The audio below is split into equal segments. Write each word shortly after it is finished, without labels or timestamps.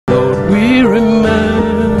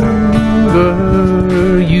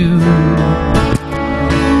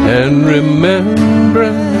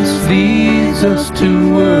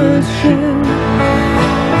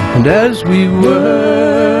And as we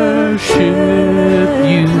worship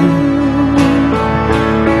you,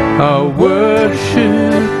 our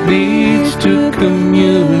worship leads to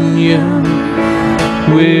communion.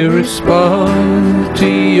 We respond to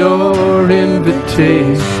your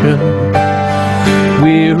invitation.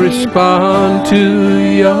 We respond to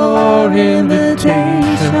your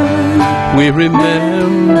invitation. We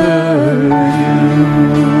remember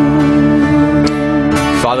you.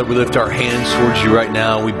 Father, we lift our hands towards you right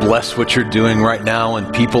now. We bless what you're doing right now in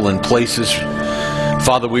people and places.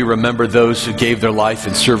 Father, we remember those who gave their life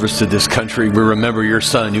in service to this country. We remember your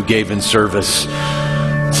Son who gave in service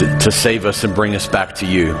to save us and bring us back to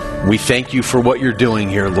you. We thank you for what you're doing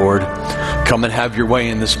here, Lord. Come and have your way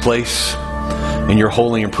in this place. In your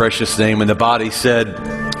holy and precious name. And the body said,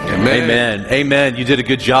 Amen. Amen. Amen. You did a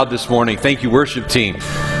good job this morning. Thank you, worship team.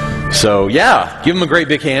 So, yeah, give them a great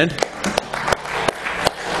big hand.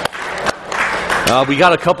 We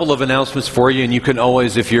got a couple of announcements for you, and you can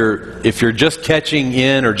always, if you're just catching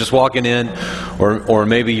in or just walking in, or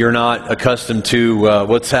maybe you're not accustomed to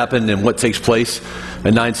what's happened and what takes place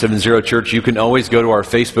at 970 Church, you can always go to our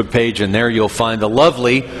Facebook page, and there you'll find the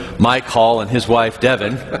lovely Mike Hall and his wife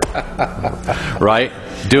Devin, right,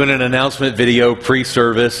 doing an announcement video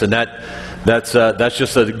pre-service, and that's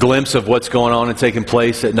just a glimpse of what's going on and taking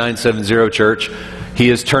place at 970 Church. He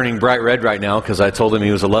is turning bright red right now because I told him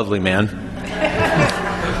he was a lovely man.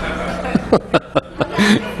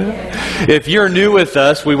 If you're new with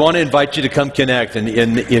us, we want to invite you to come connect, and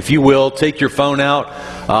if you will, take your phone out,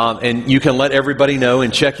 and you can let everybody know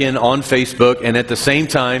and check in on Facebook, and at the same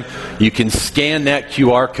time, you can scan that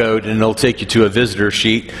QR code, and it'll take you to a visitor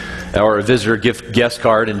sheet or a visitor guest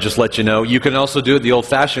card and just let you know. You can also do it the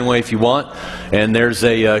old-fashioned way if you want, and there's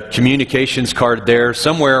a communications card there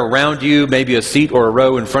somewhere around you, maybe a seat or a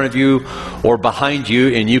row in front of you or behind you,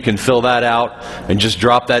 and you can fill that out and just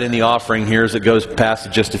drop that in the offering here as it goes past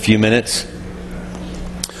in just a few minutes.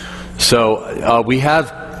 So we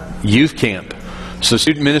have youth camp. So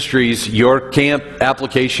Student Ministries, your camp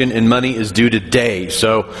application and money is due today.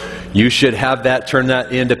 So you should have that, turn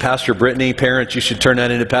that into Pastor Brittany. Parents, you should turn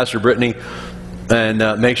that into Pastor Brittany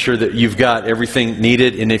and make sure that you've got everything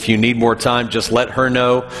needed. And if you need more time, just let her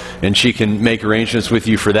know and she can make arrangements with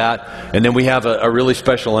you for that. And then we have a really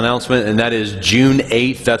special announcement, and that is June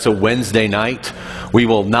 8th. That's a Wednesday night. We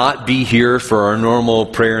will not be here for our normal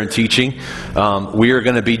prayer and teaching. We are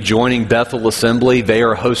going to be joining Bethel Assembly. They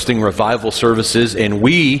are hosting revival services, and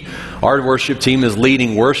our worship team is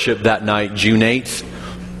leading worship that night, June 8th.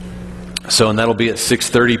 And that'll be at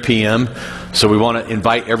 6:30 p.m. So we want to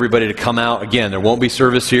invite everybody to come out. Again, there won't be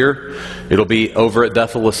service here. It'll be over at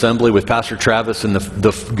Bethel Assembly with Pastor Travis and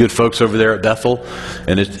the good folks over there at Bethel.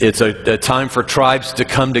 And it's a time for tribes to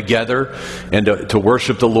come together and to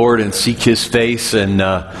worship the Lord and seek His face and,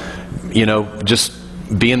 just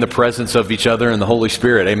be in the presence of each other and the Holy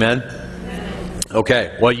Spirit. Amen?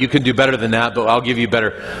 Okay, well, you can do better than that, but I'll give you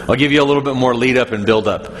a little bit more lead up and build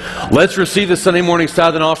up. Let's receive the Sunday morning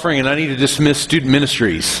tithe and offering, and I need to dismiss Student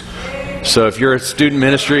Ministries. So if you're at Student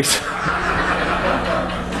Ministries,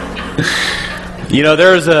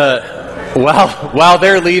 there's while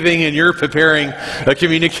they're leaving and you're preparing a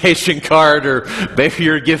communication card, or maybe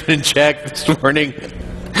you're giving a check this morning,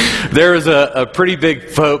 there is a pretty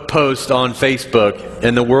big post on Facebook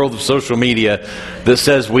in the world of social media that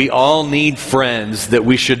says we all need friends that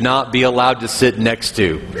we should not be allowed to sit next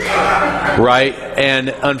to, right? And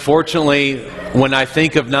unfortunately, when I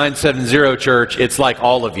think of 970 Church, it's like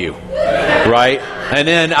all of you, right? And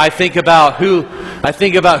then I think about who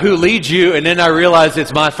leads you, and then I realize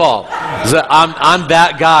it's my fault. I'm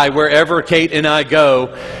that guy. Wherever Kate and I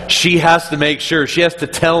go, she has to make sure, she has to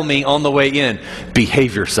tell me on the way in,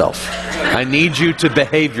 behave yourself. I need you to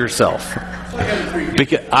behave yourself.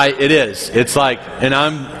 Because it is. It's like,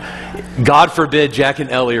 and God forbid Jack and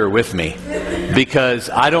Ellie are with me, because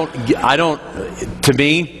I don't, to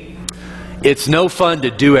me, it's no fun to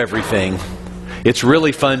do everything. It's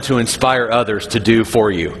really fun to inspire others to do for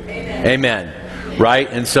you. Amen. Right?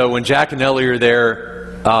 And so when Jack and Ellie are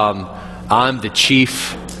there, I'm the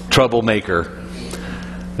chief troublemaker,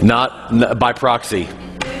 not by proxy.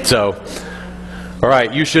 So, all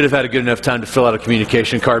right, you should have had a good enough time to fill out a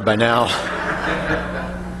communication card by now.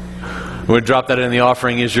 We'll drop that in the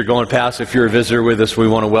offering as you're going past. If you're a visitor with us, we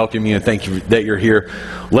want to welcome you and thank you that you're here.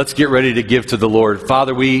 Let's get ready to give to the Lord.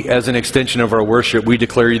 Father, we, as an extension of our worship, we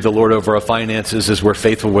declare you the Lord over our finances as we're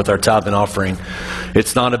faithful with our tithe and offering.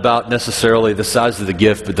 It's not about necessarily the size of the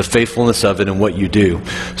gift, but the faithfulness of it and what you do.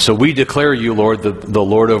 So we declare you, Lord, the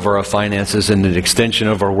Lord over our finances, and an extension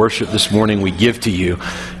of our worship this morning we give to you.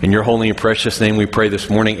 In your holy and precious name we pray this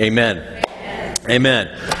morning. Amen.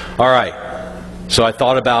 Amen. All right. So I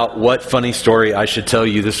thought about what funny story I should tell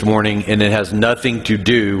you this morning, and it has nothing to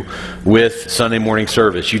do with Sunday morning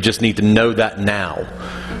service. You just need to know that now.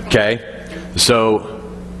 Okay? So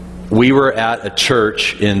we were at a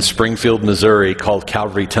church in Springfield, Missouri called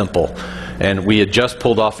Calvary Temple. And we had just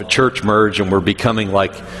pulled off a church merge, and we're becoming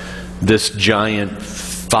like this giant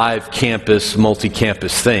 5-campus,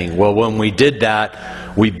 multi-campus thing. Well, when we did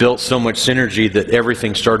that, we built so much synergy that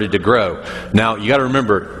everything started to grow. Now, you got to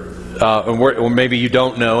remember, or maybe you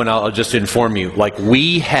don't know, and I'll just inform you. Like,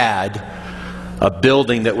 we had a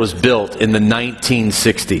building that was built in the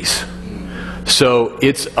 1960s. So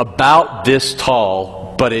it's about this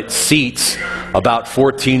tall, but it seats about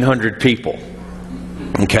 1,400 people.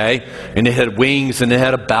 Okay? And it had wings, and it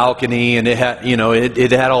had a balcony, and it had,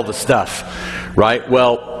 it had all the stuff. Right?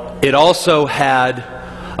 Well, it also had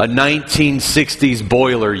a 1960s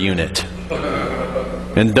boiler unit.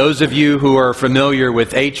 And those of you who are familiar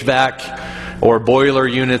with HVAC or boiler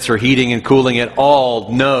units or heating and cooling at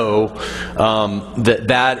all know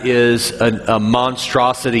that is a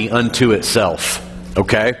monstrosity unto itself.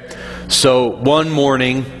 Okay? So one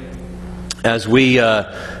morning, as we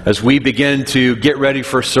begin to get ready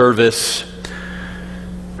for service,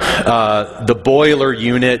 the boiler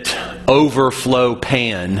unit overflow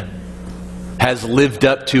pan has lived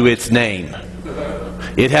up to its name.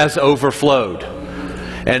 It has overflowed.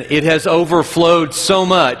 And it has overflowed so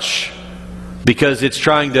much because it's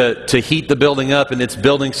trying to heat the building up, and it's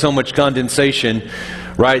building so much condensation,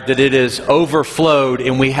 right, that it has overflowed,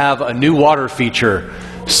 and we have a new water feature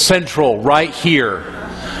central right here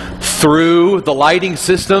through the lighting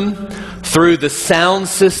system, through the sound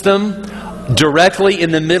system, directly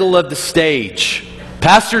in the middle of the stage.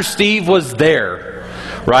 Pastor Steve was there,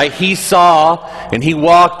 right? He saw, and he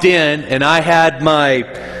walked in, and I had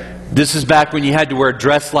this is back when you had to wear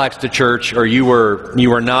dress slacks to church, or you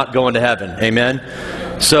were not going to heaven. Amen?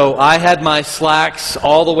 So I had my slacks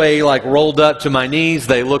all the way like rolled up to my knees.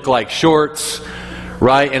 They look like shorts,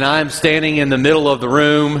 right? And I'm standing in the middle of the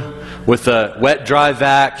room with a wet, dry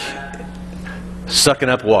vac, sucking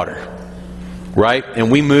up water, right? And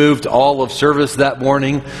we moved all of service that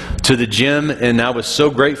morning to the gym, and I was so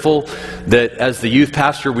grateful that as the youth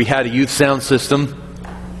pastor, we had a youth sound system,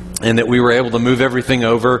 and that we were able to move everything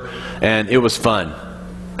over, and it was fun.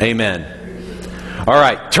 Amen. All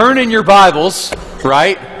right, turn in your Bibles,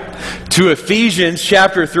 right, to Ephesians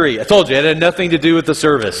chapter 3. I told you, it had nothing to do with the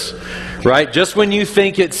service, right? Just when you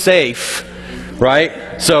think it's safe,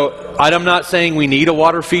 right? So I'm not saying we need a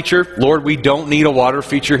water feature. Lord, we don't need a water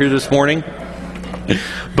feature here this morning.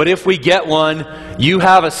 But if we get one, you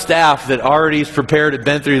have a staff that already is prepared and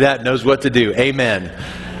been through that and knows what to do. Amen.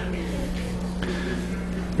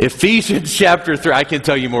 Ephesians chapter 3. I can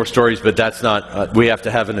tell you more stories, but that's not, we have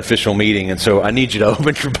to have an official meeting, and so I need you to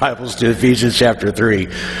open your Bibles to Ephesians chapter 3.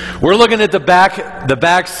 We're looking at the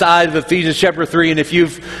back side of Ephesians chapter 3, and if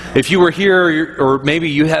you were here, or maybe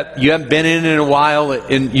you haven't been in a while,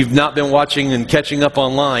 and you've not been watching and catching up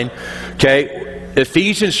online, okay,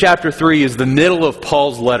 Ephesians chapter 3 is the middle of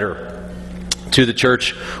Paul's letter to the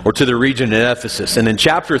church, or to the region in Ephesus. And in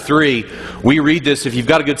chapter 3, we read this. If you've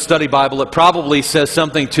got a good study Bible, it probably says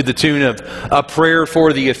something to the tune of a prayer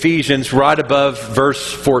for the Ephesians right above verse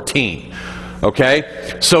 14.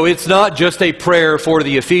 Okay? So it's not just a prayer for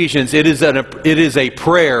the Ephesians. It is a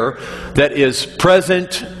prayer that is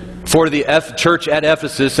present for the church at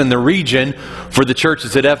Ephesus and the region for the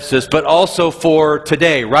churches at Ephesus, but also for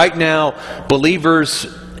today, right now, believers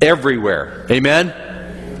everywhere. Amen?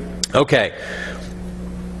 Okay.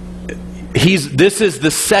 This is the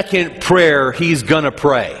second prayer he's going to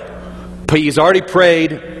pray. He's already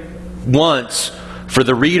prayed once for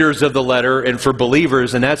the readers of the letter and for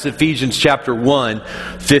believers, and that's Ephesians chapter 1,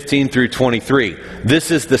 15 through 23. This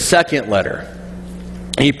is the second letter.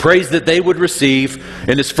 He prays that they would receive,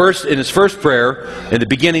 in his first prayer, in the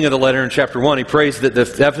beginning of the letter in chapter 1, he prays that the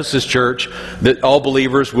Ephesus church, that all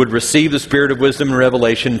believers would receive the spirit of wisdom and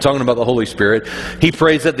revelation, talking about the Holy Spirit. He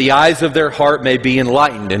prays that the eyes of their heart may be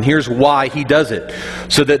enlightened, and here's why he does it.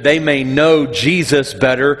 So that they may know Jesus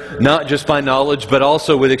better, not just by knowledge, but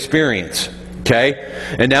also with experience. Okay?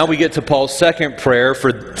 And now we get to Paul's second prayer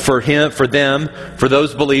for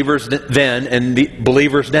those believers then and the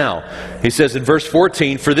believers now. He says in verse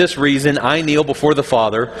 14, "For this reason I kneel before the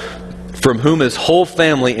Father, from whom his whole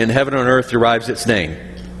family in heaven and earth derives its name.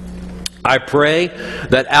 I pray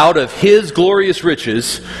that out of his glorious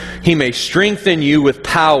riches he may strengthen you with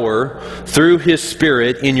power through his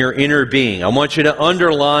Spirit in your inner being." I want you to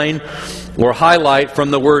underline or highlight from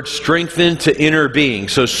the word strengthen to inner being.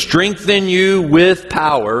 So strengthen you with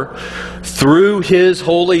power through his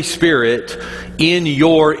Holy Spirit in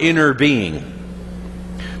your inner being.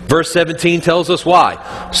 Verse 17 tells us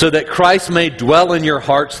why. So that Christ may dwell in your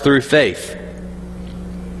hearts through faith.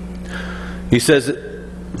 He says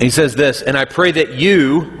this, and I pray that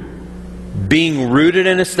you, being rooted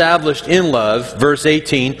and established in love, verse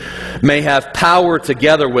 18, may have power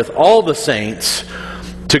together with all the saints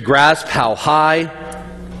to grasp how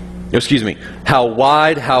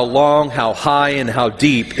wide, how long, how high, and how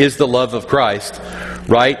deep is the love of Christ,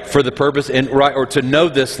 right? For the purpose, or to know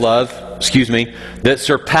this love, that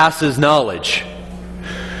surpasses knowledge,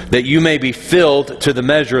 that you may be filled to the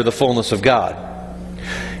measure of the fullness of God.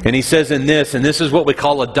 And he says in this, and this is what we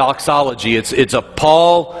call a doxology. It's a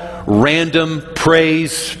Paul random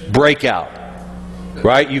praise breakout,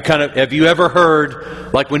 right? Have you ever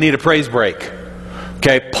heard, like, we need a praise break?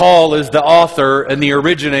 Okay, Paul is the author and the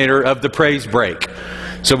originator of the praise break.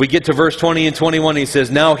 So we get to verse 20 and 21, he says,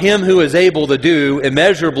 now him who is able to do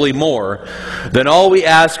immeasurably more than all we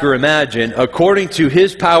ask or imagine, according to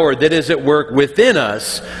his power that is at work within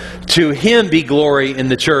us, to him be glory in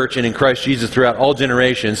the church and in Christ Jesus throughout all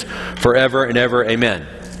generations, forever and ever. Amen.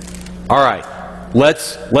 All right,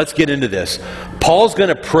 let's get into this. Paul's going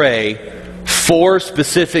to pray 4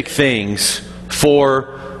 specific things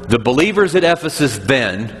for the believers at Ephesus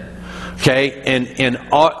then, okay, and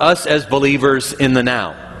us as believers in the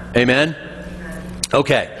now. Amen?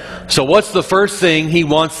 Okay, so what's the first thing he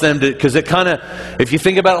wants them to, because it kind of, if you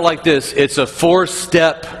think about it like this, it's a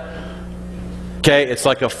 4-step, okay, it's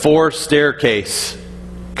like a 4-staircase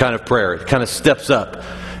kind of prayer. It kind of steps up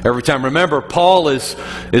every time. Remember, Paul is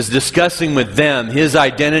discussing with them his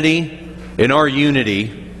identity and our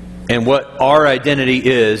unity, and what our identity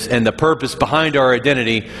is, and the purpose behind our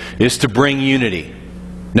identity is to bring unity.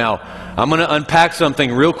 Now, I'm going to unpack something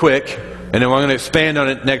real quick, and then we're going to expand on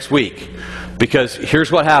it next week. Because here's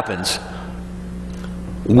what happens.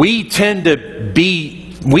 We tend to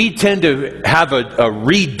have a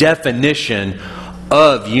redefinition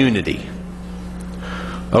of unity.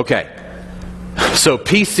 Okay. So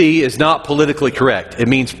PC is not politically correct. It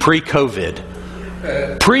means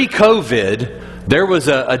pre-COVID. Pre-COVID, there was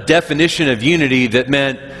a definition of unity that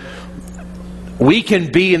meant we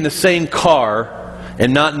can be in the same car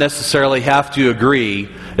and not necessarily have to agree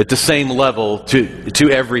at the same level to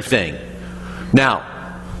everything. Now,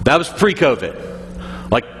 that was pre-COVID.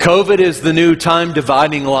 Like, COVID is the new time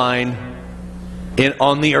dividing line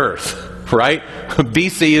on the earth, right?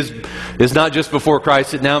 BC is not just before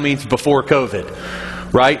Christ, it now means before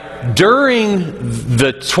COVID, right? During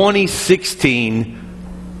the 2016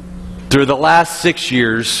 through the last 6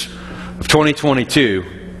 years of 2022,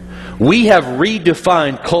 we have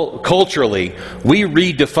redefined culturally, we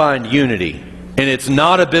redefined unity. And it's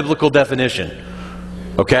not a biblical definition.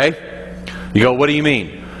 Okay? You go, what do you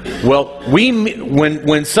mean? Well,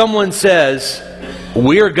 when someone says,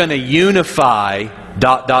 we're going to unify ...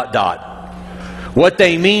 what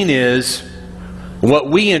they mean is, what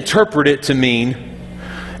we interpret it to mean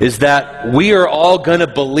is that we are all going to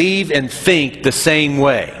believe and think the same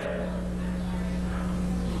way.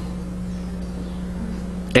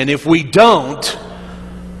 And if we don't,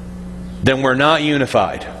 then we're not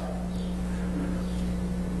unified.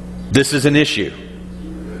 This is an issue.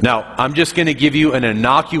 Now, I'm just going to give you an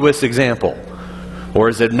innocuous example, or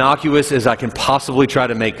as innocuous as I can possibly try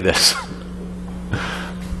to make this.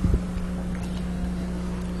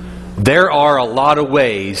 There are a lot of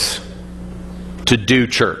ways to do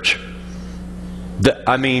church.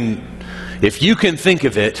 I mean, if you can think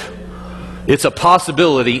of it, it's a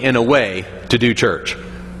possibility in a way to do church.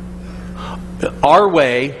 Our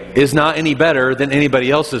way is not any better than anybody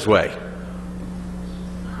else's way.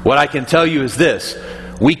 What I can tell you is this: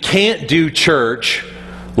 we can't do church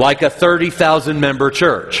like a 30,000 member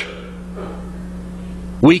church.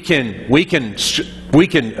 We can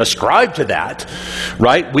ascribe to that,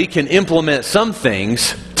 right? We can implement some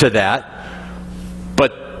things to that,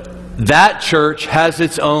 but that church has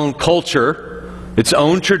its own culture, its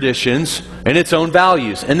own traditions, and its own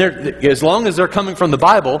values. And as long as they're coming from the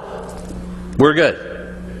Bible, we're good.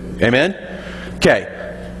 Amen? Okay.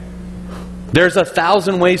 There's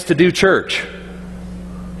 1,000 ways to do church.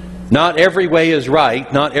 Not every way is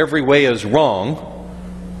right. Not every way is wrong.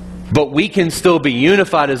 But we can still be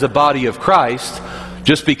unified as a body of Christ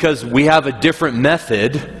just because we have a different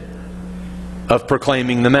method of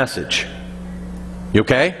proclaiming the message. You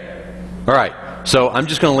okay? All right. So I'm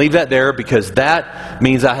just going to leave that there because that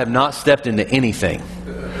means I have not stepped into anything.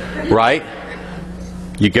 Right?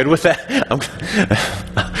 You good with that?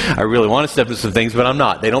 I really want to step into some things, but I'm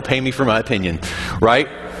not. They don't pay me for my opinion, right?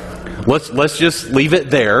 Let's just leave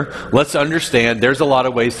it there. Let's understand there's a lot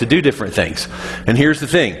of ways to do different things. And here's the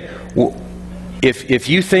thing. If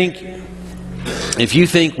you think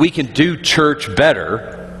we can do church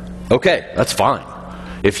better, okay, that's fine.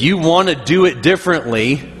 If you want to do it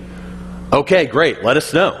differently, okay, great. Let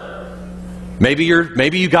us know. Maybe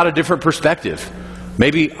you got a different perspective.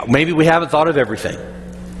 Maybe we haven't thought of everything.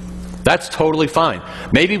 That's totally fine.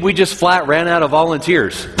 Maybe we just flat ran out of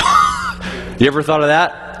volunteers. You ever thought of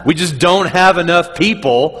that? We just don't have enough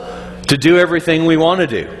people to do everything we want to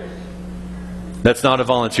do. That's not a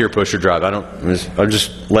volunteer push or drive. I'm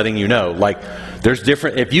just letting you know. Like, there's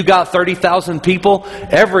different. If you got 30,000 people,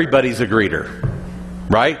 everybody's a greeter,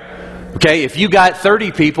 right? Okay. If you got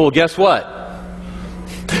 30 people, guess what?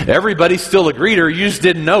 Everybody's still a greeter. You just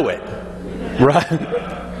didn't know it, right?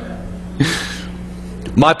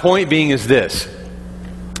 My point being is this: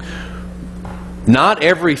 not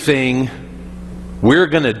everything we're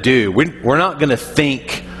going to do, we're not going to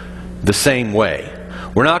think the same way.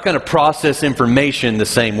 We're not going to process information the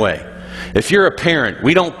same way. If you're a parent,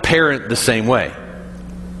 we don't parent the same way.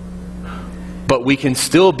 But we can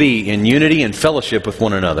still be in unity and fellowship with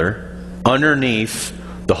one another underneath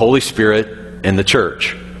the Holy Spirit and the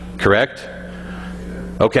church. Correct?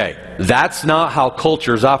 Okay, that's not how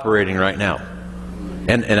culture is operating right now.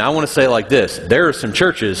 And I want to say it like this: there are some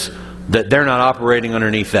churches that they're not operating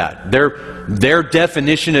underneath that. Their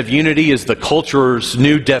definition of unity is the culture's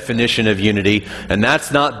new definition of unity, and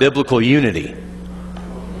that's not biblical unity.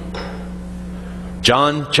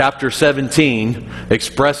 John chapter 17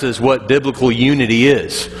 expresses what biblical unity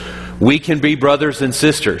is. We can be brothers and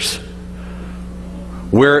sisters.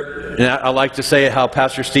 And I like to say it how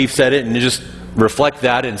Pastor Steve said it, and just reflect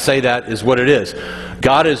that and say that is what it is.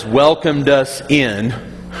 God has welcomed us in,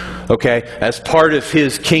 okay, as part of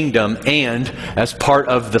His kingdom and as part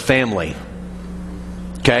of the family.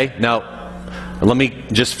 Okay, now let me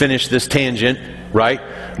just finish this tangent, right?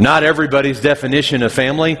 Not everybody's definition of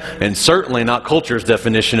family, and certainly not culture's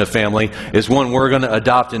definition of family, is one we're going to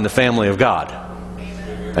adopt in the family of God.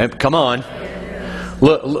 Come on.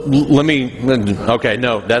 Okay,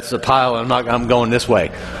 no, that's a pile. I'm going this way.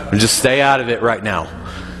 Just stay out of it right now.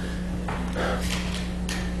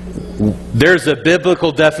 There's a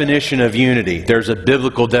biblical definition of unity. There's a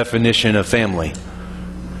biblical definition of family.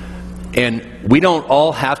 And we don't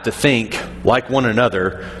all have to think like one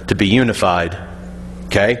another to be unified.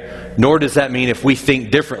 Okay? Nor does that mean if we think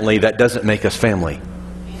differently, that doesn't make us family.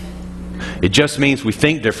 It just means we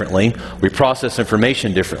think differently, we process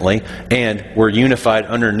information differently, and we're unified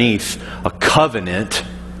underneath a covenant.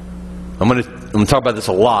 I'm going to talk about this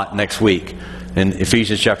a lot next week in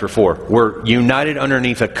Ephesians chapter 4. We're united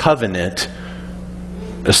underneath a covenant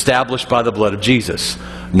established by the blood of Jesus.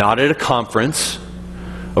 Not at a conference,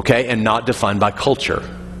 okay, and not defined by culture.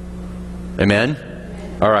 Amen?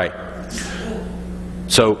 All right.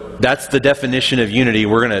 So that's the definition of unity.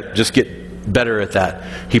 We're going to just get better at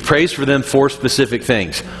that. He prays for them for specific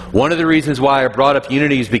things. One of the reasons why I brought up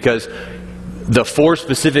unity is because the 4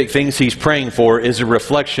 specific things he's praying for is a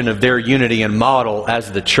reflection of their unity and model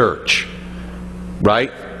as the church.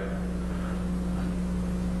 Right?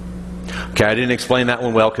 Okay, I didn't explain that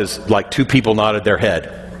one well because like 2 people nodded their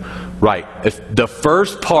head. Right. If the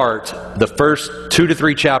first part, the first 2 to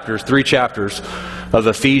 3 chapters, 3 chapters of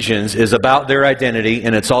Ephesians is about their identity,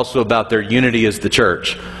 and it's also about their unity as the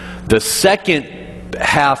church. The second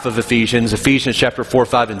half of Ephesians chapter 4,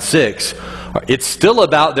 5, and 6, it's still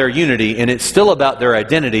about their unity and it's still about their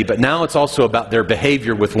identity, but now it's also about their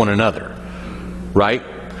behavior with one another. Right?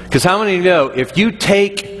 Because how many of you know, if you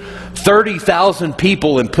take 30,000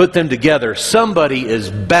 people and put them together, somebody is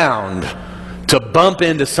bound to bump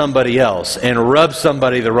into somebody else and rub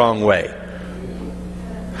somebody the wrong way.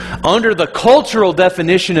 Under the cultural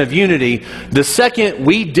definition of unity, the second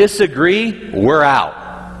we disagree, we're out.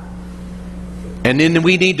 And then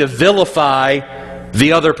we need to vilify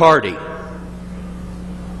the other party.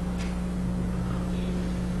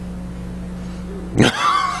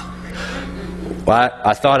 Well,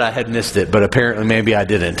 I thought I had missed it, but apparently maybe I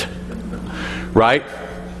didn't. Right?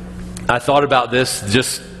 I thought about this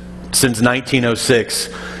just since 1906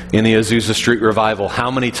 in the Azusa Street Revival. How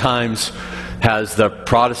many times has the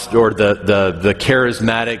Protestant or the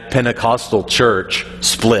charismatic Pentecostal church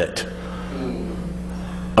split?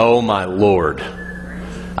 Oh my Lord.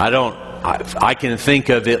 I can think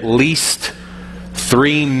of at least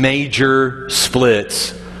 3 major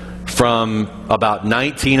splits from about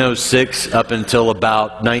 1906 up until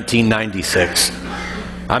about 1996.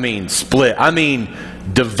 I mean split. I mean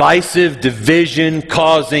divisive division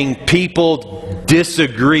causing people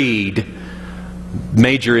disagreed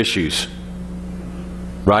major issues.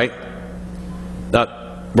 Right?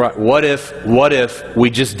 Right. What if we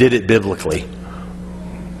just did it biblically?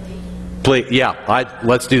 Please,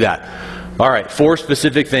 let's do that. All right, 4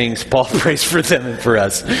 specific things Paul prays for them and for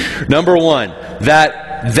us. Number 1,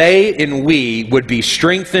 that they and we would be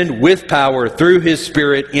strengthened with power through His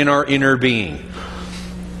Spirit in our inner being.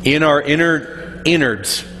 In our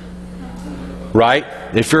innards. Right?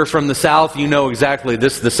 If you're from the South, you know exactly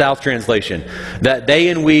this is the South translation. That they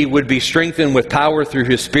and we would be strengthened with power through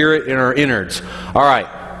His Spirit in our innards. All right,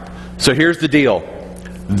 so here's the deal.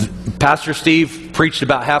 Pastor Steve preached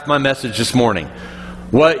about half my message this morning.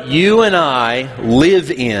 What you and I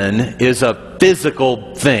live in is a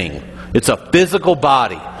physical thing. It's a physical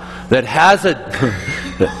body that has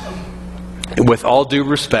with all due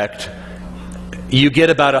respect, you get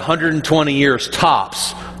about 120 years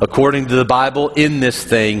tops, according to the Bible, in this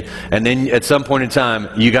thing, and then at some point in time,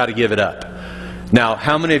 you got to give it up. Now,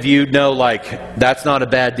 how many of you know, that's not a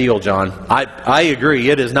bad deal, John? I agree,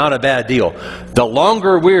 it is not a bad deal. The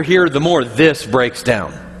longer we're here, the more this breaks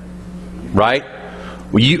down. Right?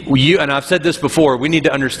 And I've said this before, we need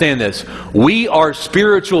to understand this. We are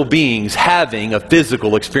spiritual beings having a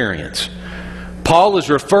physical experience. Paul is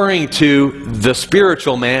referring to the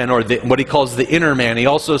spiritual man, or what he calls the inner man. He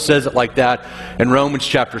also says it like that in Romans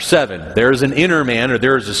chapter 7. There is an inner man, or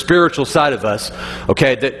there is a spiritual side of us,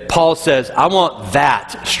 okay, that Paul says, I want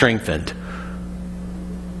that strengthened.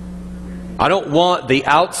 I don't want the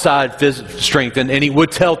outside strengthened. And he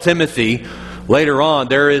would tell Timothy later on,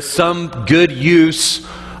 there is some good use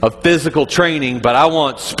of physical training, but I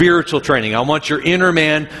want spiritual training. I want your inner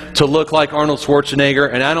man to look like Arnold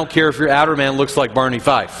Schwarzenegger, and I don't care if your outer man looks like Barney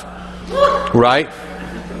Fife. Right?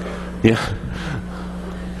 Yeah.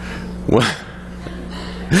 Well,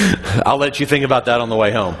 I'll let you think about that on the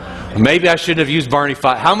way home. Maybe I shouldn't have used Barney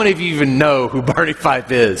Fife. How many of you even know who Barney Fife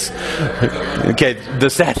is? Okay, the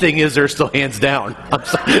sad thing is they're still hands down. I'm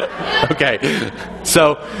sorry. Okay,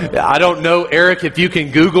 so I don't know, Eric, if you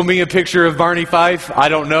can Google me a picture of Barney Fife. I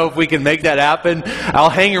don't know if we can make that happen. I'll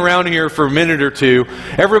hang around here for a minute or two.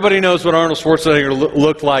 Everybody knows what Arnold Schwarzenegger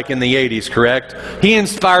looked like in the 80s, correct? He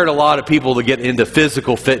inspired a lot of people to get into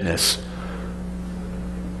physical fitness.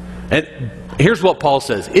 And here's what Paul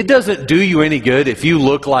says. It doesn't do you any good if you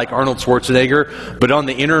look like Arnold Schwarzenegger, but on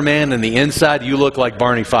the inner man and the inside, you look like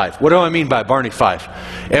Barney Fife. What do I mean by Barney Fife?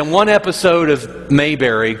 In one episode of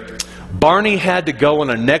Mayberry, Barney had to go on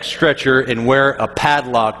a neck stretcher and wear a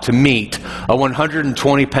padlock to meet a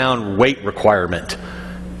 120-pound weight requirement.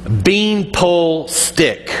 Bean pole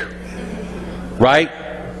stick. Right?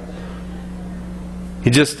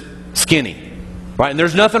 He's just skinny. Right? And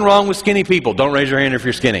there's nothing wrong with skinny people. Don't raise your hand if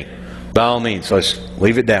you're skinny. By all means, let's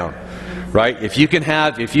leave it down. Right? If you can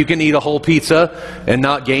eat a whole pizza and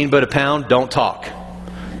not gain but a pound, don't talk.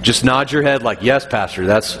 Just nod your head like, yes, Pastor,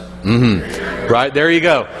 that's, Right? There you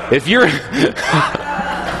go. If you're...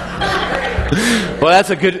 Well, that's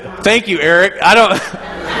a good... Thank you, Eric. I don't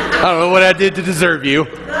know what I did to deserve you.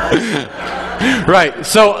 Right.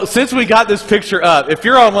 So, since we got this picture up, if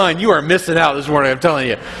you're online, you are missing out this morning, I'm telling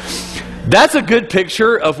you. That's a good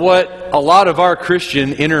picture of what a lot of our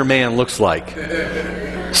Christian inner man looks like.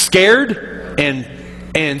 Scared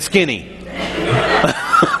and skinny.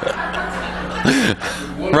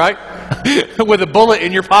 Right? With a bullet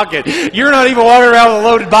in your pocket. You're not even walking around with a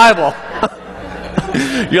loaded Bible.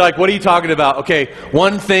 You're like, what are you talking about? Okay,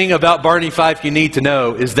 one thing about Barney Fife you need to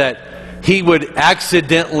know is that he would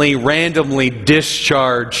accidentally, randomly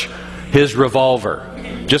discharge his revolver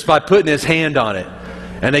just by putting his hand on it.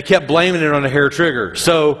 And they kept blaming it on a hair trigger.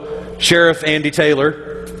 So Sheriff Andy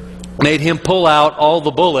Taylor made him pull out all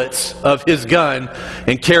the bullets of his gun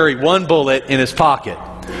and carry one bullet in his pocket.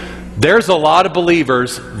 There's a lot of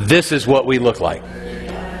believers, this is what we look like.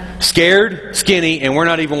 Scared, skinny, and we're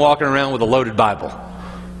not even walking around with a loaded Bible.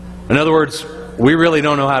 In other words, we really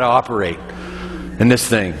don't know how to operate in this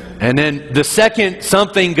thing. And then the second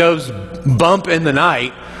something goes bump in the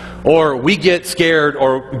night, or we get scared,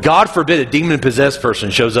 or God forbid a demon-possessed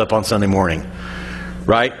person shows up on Sunday morning,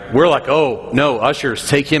 right? We're like, oh, no, ushers,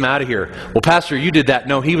 take him out of here. Well, Pastor, you did that.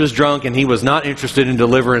 No, he was drunk and he was not interested in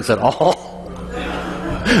deliverance at all.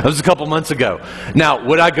 That was a couple months ago. Now,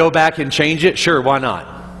 would I go back and change it? Sure, why not?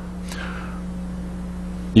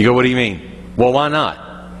 You go, what do you mean? Well, why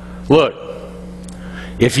not? Look,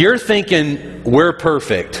 if you're thinking we're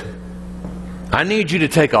perfect, I need you to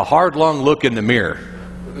take a hard, long look in the mirror.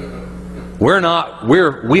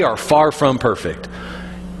 We are far from perfect.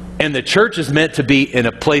 And the church is meant to be in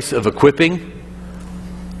a place of equipping,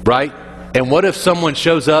 right? And what if someone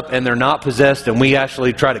shows up and they're not possessed and we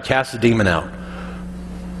actually try to cast the demon out?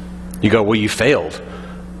 You go, well, you failed.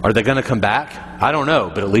 Are they going to come back? I don't know,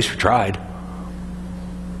 but at least we tried.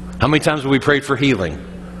 How many times have we prayed for healing?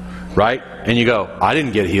 Right? And you go, I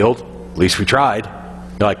didn't get healed. at least we tried.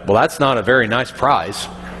 You're like, well, that's not a very nice prize.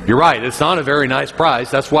 You're right, it's not a very nice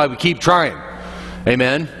prize. That's why we keep trying.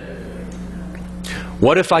 Amen?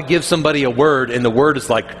 What if I give somebody a word and the word is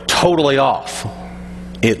like totally off?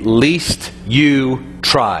 At least you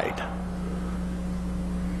tried.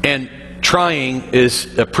 And trying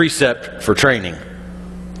is a precept for training.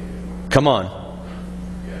 Come on.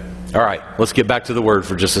 All right, let's get back to the word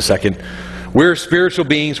for just a second. We're spiritual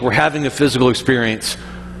beings. We're having a physical experience.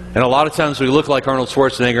 And a lot of times we look like Arnold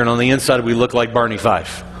Schwarzenegger, and on the inside we look like Barney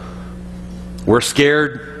Fife. We're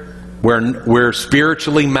scared. We're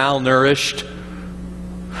spiritually malnourished.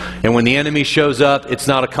 And when the enemy shows up, it's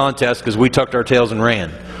not a contest because we tucked our tails and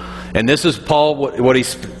ran. And this is Paul,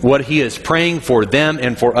 what he is praying for them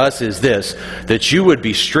and for us is this, that you would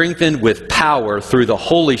be strengthened with power through the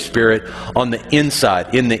Holy Spirit on the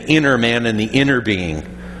inside, in the inner man and the inner being.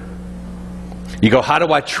 You go, how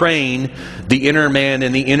do I train the inner man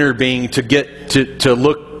and the inner being to get to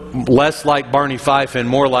look less like Barney Fife and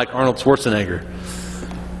more like Arnold Schwarzenegger?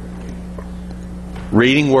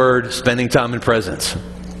 Reading Word, spending time in presence.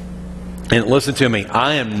 And listen to me,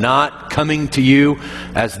 I am not coming to you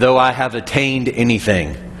as though I have attained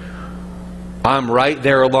anything. I'm right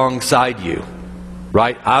there alongside you.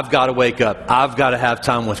 Right? I've got to wake up. I've got to have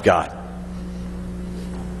time with God.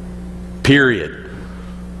 Period.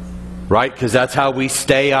 Right? Because that's how we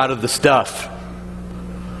stay out of the stuff.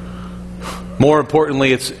 More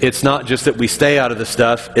importantly, it's not just that we stay out of the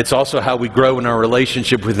stuff, it's also how we grow in our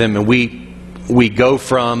relationship with Him, and we go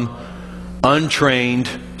from untrained,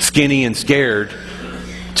 skinny and scared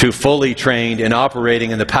to fully trained and operating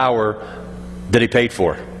in the power that He paid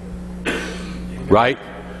for. Right?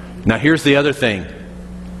 Now here's the other thing.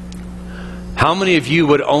 How many of you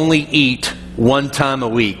would only eat one time a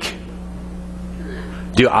week?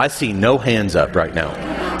 I see no hands up right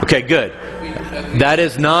now. Okay, good. That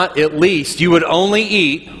is not at least. You would only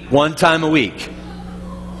eat one time a week.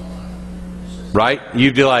 Right?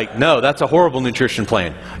 You'd be like, no, that's a horrible nutrition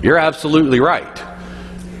plan. You're absolutely right.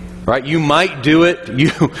 Right? You might do it.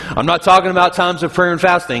 I'm not talking about times of prayer and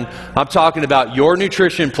fasting. I'm talking about your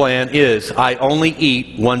nutrition plan is, I only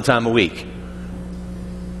eat one time a week.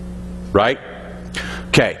 Right?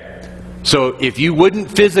 Okay. So if you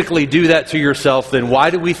wouldn't physically do that to yourself, then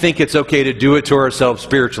why do we think it's okay to do it to ourselves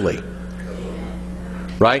spiritually?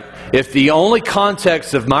 Right? If the only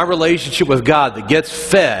context of my relationship with God that gets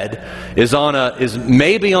fed is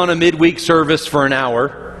maybe on a midweek service for an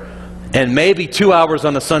hour and maybe 2 hours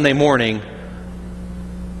on a Sunday morning,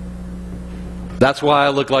 that's why I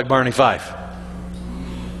look like Barney Fife.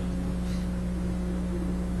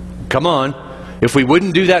 Come on. If we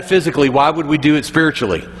wouldn't do that physically, why would we do it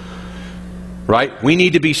spiritually? Right? We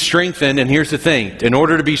need to be strengthened, and here's the thing. In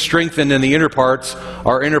order to be strengthened in the inner parts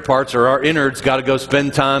or our innards got to go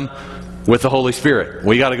spend time with the Holy Spirit.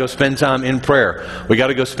 We got to go spend time in prayer. We got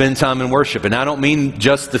to go spend time in worship. And I don't mean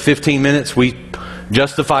just the 15 minutes we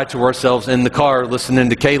justify to ourselves in the car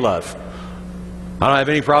listening to K-Love. I don't have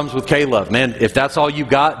any problems with K-Love. Man, if that's all you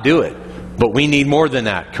got, do it. But we need more than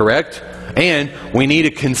that, correct? And we need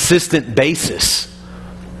a consistent basis.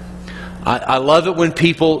 I love it when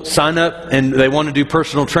people sign up and they want to do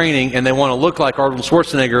personal training and they want to look like Arnold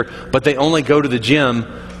Schwarzenegger, but they only go to the gym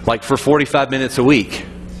like for 45 minutes a week.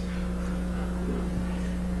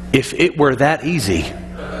 If it were that easy,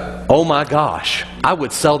 oh my gosh, I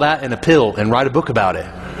would sell that in a pill and write a book about it.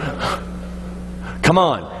 Come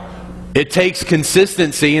on. It takes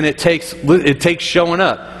consistency and it takes showing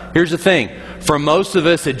up. Here's the thing. For most of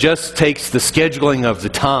us, it just takes the scheduling of the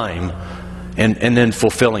time and then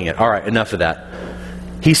fulfilling it. All right, enough of that.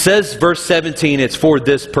 He says, verse 17, it's for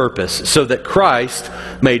this purpose, so that Christ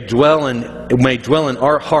may dwell in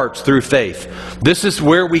our hearts through faith. This is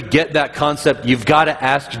where we get that concept. You've got to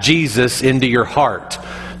ask Jesus into your heart,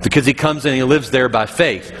 because He comes and He lives there by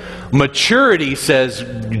faith. Maturity says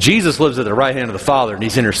Jesus lives at the right hand of the Father and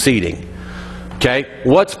He's interceding. Okay?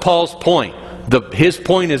 What's Paul's point? His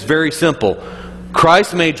point is very simple.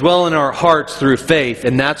 Christ may dwell in our hearts through faith,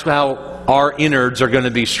 and that's how our innards are going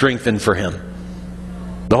to be strengthened for Him.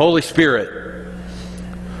 The Holy Spirit.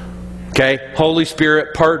 Okay? Holy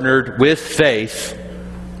Spirit partnered with faith.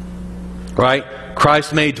 Right?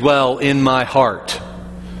 Christ may dwell in my heart.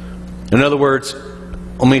 In other words,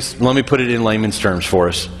 let me put it in layman's terms for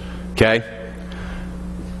us. Okay?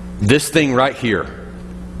 This thing right here.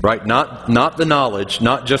 Right? Not the knowledge,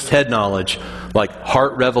 not just head knowledge, like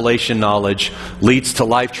heart revelation knowledge leads to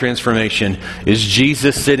life transformation, is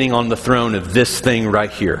Jesus sitting on the throne of this thing right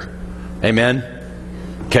here. Amen?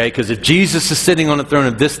 Okay, because if Jesus is sitting on the throne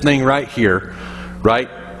of this thing right here, right,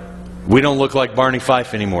 we don't look like Barney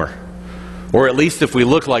Fife anymore. Or at least if we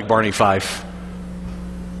look like Barney Fife,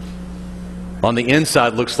 on the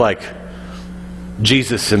inside looks like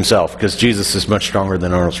Jesus himself, because Jesus is much stronger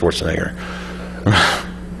than Arnold Schwarzenegger.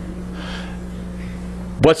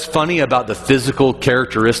 What's funny about the physical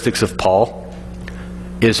characteristics of Paul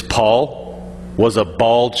is Paul was a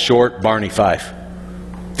bald, short Barney Fife,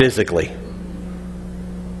 physically.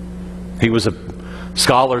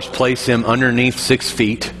 Scholars place him underneath 6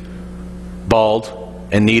 feet, bald,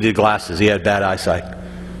 and needed glasses. He had bad eyesight.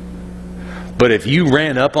 But if you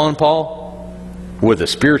ran up on Paul with a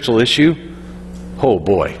spiritual issue, oh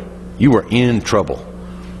boy, you were in trouble.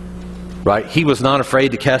 Right? He was not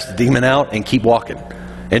afraid to cast the demon out and keep walking.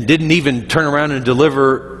 And didn't even turn around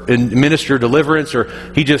and minister deliverance, or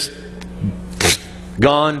he just,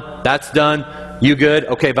 gone, that's done, you good,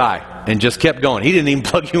 okay, bye. And just kept going. He didn't even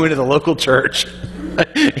plug you into the local church.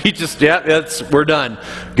 He just, we're done.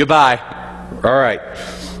 Goodbye. All right.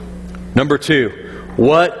 Number 2,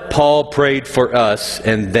 what Paul prayed for us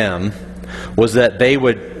and them was that they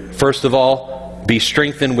would, first of all, be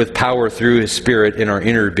strengthened with power through His Spirit in our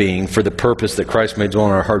inner being for the purpose that Christ may dwell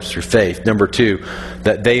in our hearts through faith. Number 2,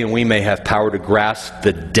 that they and we may have power to grasp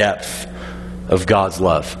the depth of God's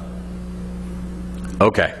love.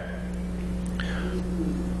 Okay.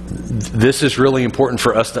 This is really important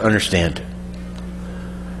for us to understand.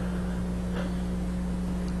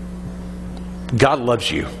 God loves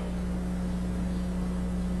you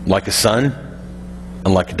like a son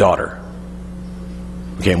and like a daughter.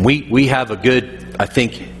 Okay, and we have a good, I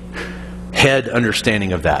think, head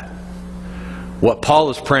understanding of that. What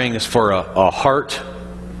Paul is praying is for a heart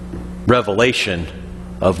revelation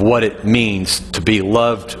of what it means to be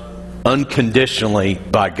loved unconditionally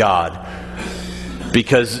by God.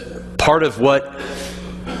 Because part of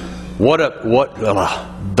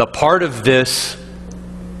the part of this,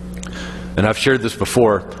 and I've shared this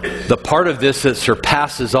before, the part of this that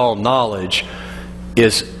surpasses all knowledge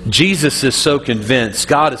is Jesus is so convinced,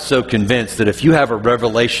 God is so convinced that if you have a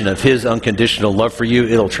revelation of His unconditional love for you,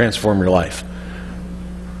 it'll transform your life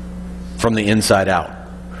from the inside out.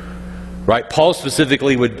 Right? Paul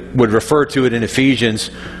specifically would refer to it in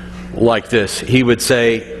Ephesians like this. He would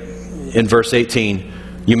say in verse 18,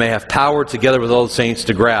 you may have power together with all the saints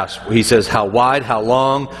to grasp. He says, how wide, how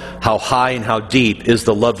long, how high, and how deep is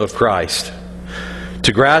the love of Christ.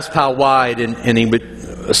 To grasp how wide,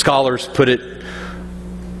 and scholars put it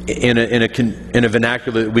in a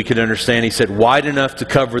vernacular that we could understand. He said, wide enough to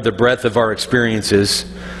cover the breadth of our experiences,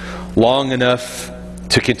 long enough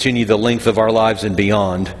to continue the length of our lives and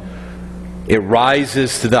beyond. It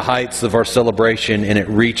rises to the heights of our celebration, and it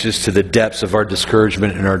reaches to the depths of our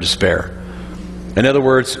discouragement and our despair. In other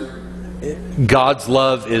words, God's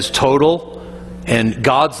love is total, and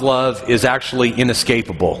God's love is actually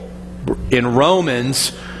inescapable. In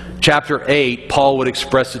Romans chapter 8, Paul would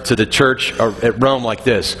express it to the church at Rome like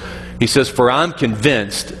this. He says, for I'm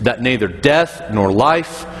convinced that neither death nor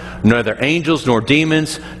life, neither angels nor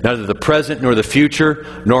demons, neither the present nor the future,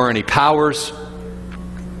 nor any powers,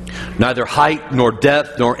 neither height nor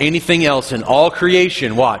depth nor anything else in all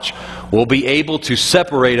creation, watch, will be able to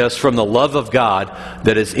separate us from the love of God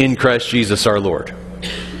that is in Christ Jesus our Lord.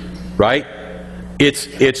 Right?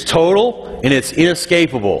 It's total and it's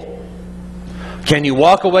inescapable. Can you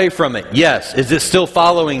walk away from it? Yes. Is it still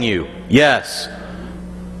following you? Yes.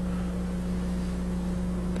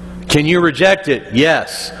 Can you reject it?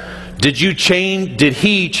 Yes. Did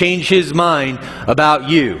He change His mind about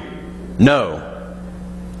you? No.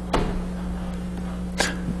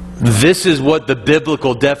 This is what the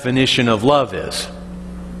biblical definition of love is.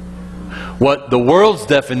 What the world's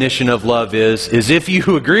definition of love is if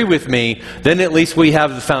you agree with me, then at least we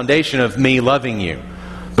have the foundation of me loving you.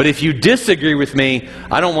 But if you disagree with me,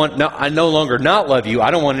 I no longer not love you.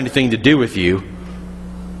 I don't want anything to do with you.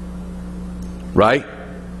 Right?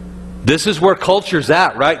 This is where culture's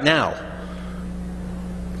at right now.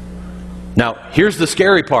 Now, here's the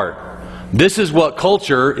scary part. This is what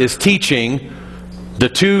culture is teaching the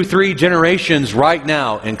 2-3 generations right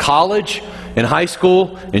now in college, in high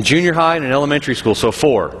school, in junior high, and in elementary school. So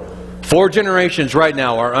 4 generations right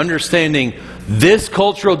now are understanding this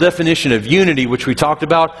cultural definition of unity, which we talked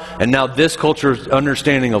about, and now this culture's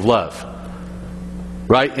understanding of love.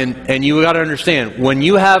 Right? And you got to understand, when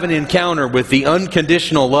you have an encounter with the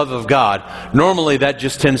unconditional love of God, normally that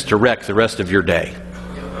just tends to wreck the rest of your day.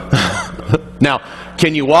 Now,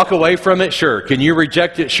 can you walk away from it? Sure. Can you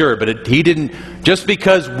reject it? Sure. But He didn't, just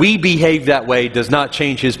because we behave that way does not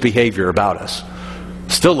change His behavior about us.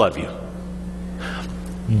 Still love you.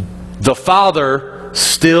 The Father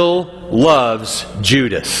still loves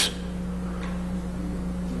Judas.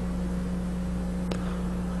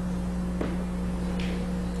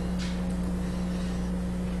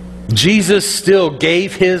 Jesus still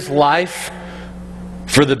gave his life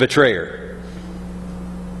for the betrayer.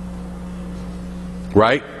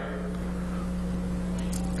 Right?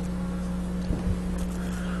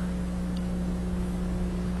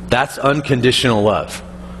 That's unconditional love.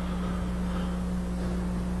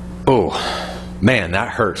 Oh, man, that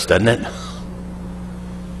hurts, doesn't it?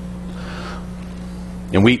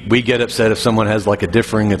 And we get upset if someone has like a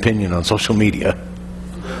differing opinion on social media.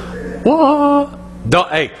 What?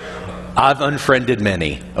 Hey, I've unfriended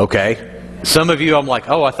many, okay? Some of you, I'm like,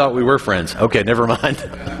 oh, I thought we were friends. Okay, never mind.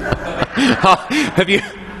 Have you,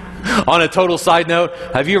 on a total side note,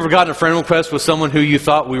 have you ever gotten a friend request with someone who you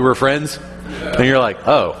thought we were friends? And you're like,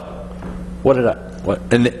 oh, what?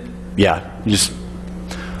 And yeah, just,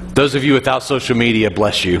 those of you without social media,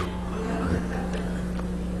 bless you.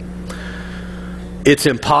 It's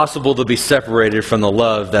impossible to be separated from the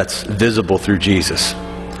love that's visible through Jesus.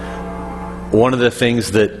 One of the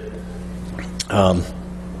things that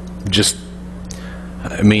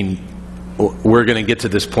we're going to get to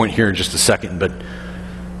this point here in just a second, but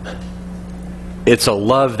it's a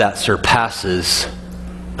love that surpasses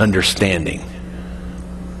understanding.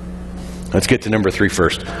 Let's get to number 3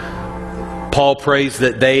 first. Paul prays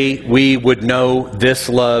that we would know this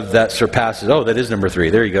love that surpasses. Oh, that is number 3.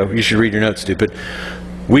 There you go. You should read your notes, stupid.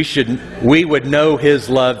 We would know his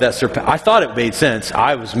love that surpasses. I thought it made sense.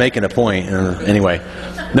 I was making a point. Anyway,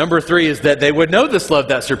 number 3 is that they would know this love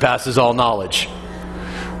that surpasses all knowledge.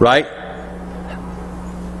 Right?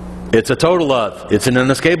 It's a total love. It's an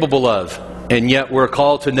inescapable love. And yet we're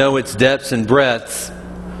called to know its depths and breadths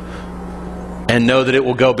and know that it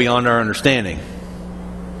will go beyond our understanding.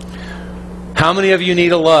 How many of you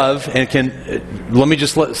need a love and let me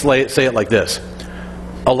just say it like this.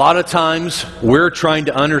 A lot of times we're trying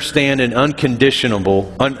to understand an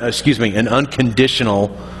unconditional,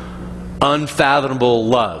 unfathomable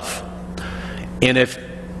love. And if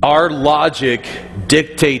our logic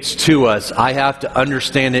dictates to us, I have to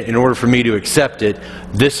understand it in order for me to accept it,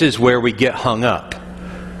 this is where we get hung up.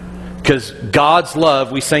 Because God's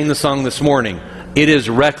love, we sang the song this morning, it is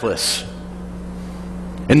reckless.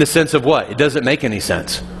 In the sense of what? It doesn't make any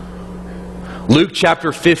sense. Luke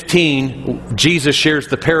chapter 15, Jesus shares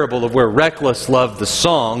the parable of where reckless love, the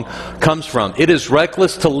song, comes from. It is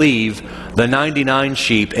reckless to leave the 99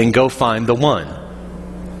 sheep and go find the one.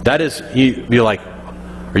 That is, you're like,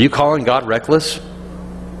 are you calling God reckless?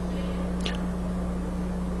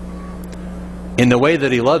 In the way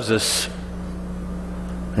that he loves us,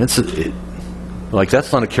 that's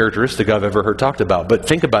not a characteristic I've ever heard talked about. But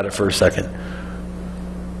think about it for a second.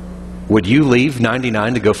 Would you leave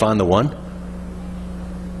 99 to go find the one?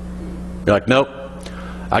 You're like, nope,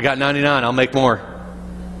 I got 99, I'll make more.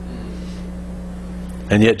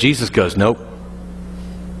 And yet Jesus goes, nope,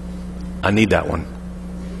 I need that one.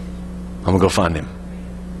 I'm going to go find him.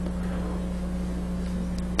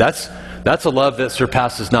 That's a love that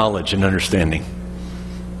surpasses knowledge and understanding.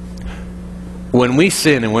 When we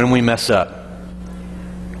sin and when we mess up,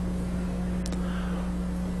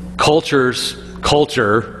 culture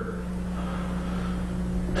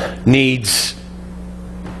needs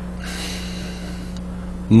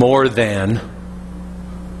more than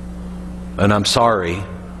an I'm sorry,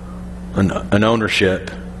 an ownership,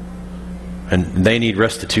 and they need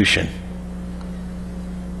restitution.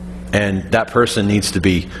 And that person needs to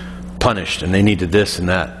be punished, and they need to this and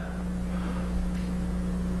that.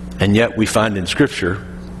 And yet we find in Scripture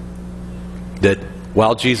that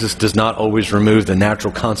while Jesus does not always remove the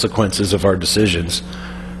natural consequences of our decisions,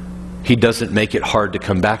 he doesn't make it hard to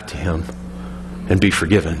come back to him and be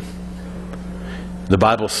forgiven. The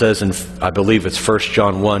Bible says, in I believe it's 1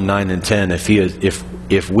 John 1, 9 and 10,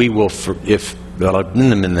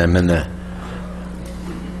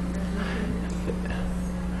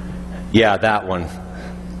 yeah, that one.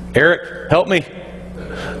 Eric, help me.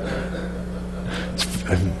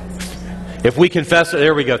 If we confess,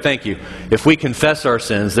 there we go, thank you. If we confess our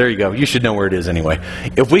sins, there you go, you should know where it is anyway.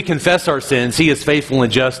 If we confess our sins, he is faithful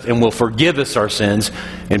and just and will forgive us our sins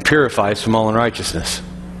and purify us from all unrighteousness.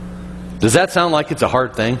 Does that sound like it's a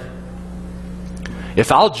hard thing?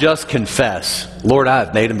 If I'll just confess, Lord, I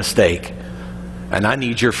have made a mistake and I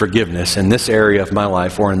need your forgiveness in this area of my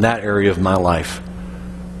life or in that area of my life.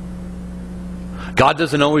 God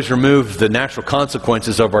doesn't always remove the natural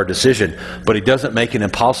consequences of our decision, but he doesn't make it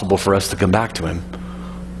impossible for us to come back to him.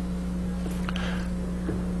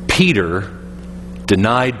 Peter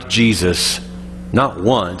denied Jesus not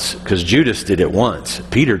once, because Judas did it once.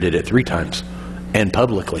 Peter did it 3 times, and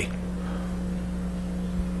publicly.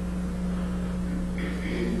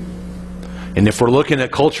 And if we're looking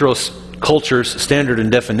at culture's standard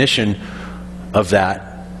and definition of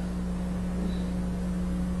that,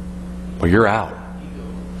 well, you're out.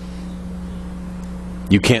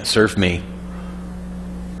 You can't serve me.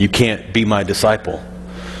 You can't be my disciple.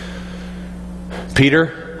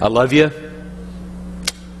 Peter, I love you,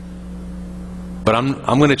 but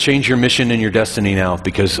I'm going to change your mission and your destiny now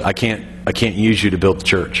because I can't use you to build the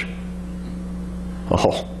church.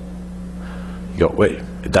 Oh. You go, wait,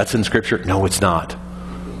 that's in Scripture? No, it's not.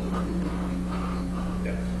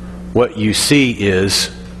 What you see is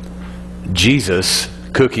Jesus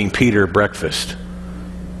cooking Peter breakfast,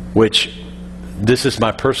 which, this is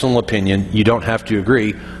my personal opinion. You don't have to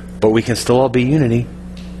agree, but we can still all be unity.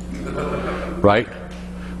 Right?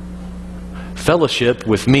 Fellowship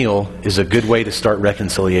with meal is a good way to start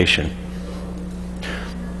reconciliation.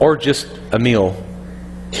 Or just a meal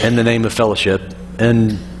in the name of fellowship,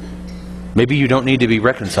 and maybe you don't need to be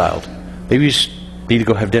reconciled. Maybe you just need to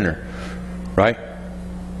go have dinner. Right?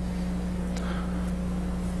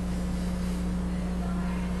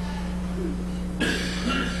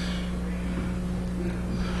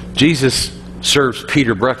 Jesus serves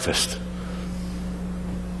Peter breakfast.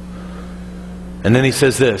 And then he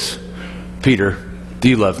says this, Peter, do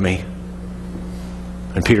you love me?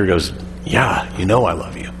 And Peter goes, yeah, you know I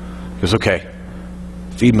love you. He goes, okay,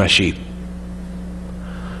 feed my sheep.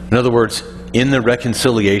 In other words, in the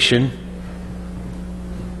reconciliation,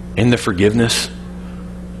 in the forgiveness,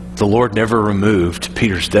 the Lord never removed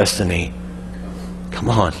Peter's destiny. Come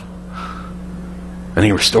on. And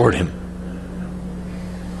he restored him.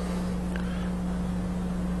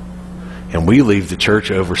 And we leave the church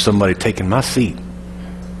over somebody taking my seat.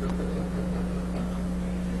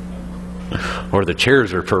 Or the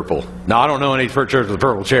chairs are purple. Now, I don't know any churches with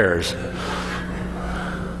purple chairs.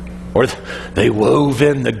 Or they wove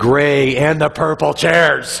in the gray and the purple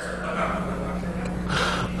chairs.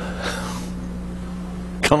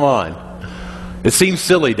 Come on. It seems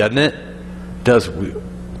silly, doesn't it? It does.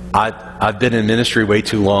 I've been in ministry way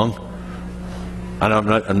too long.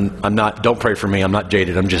 I'm not, don't pray for me, I'm not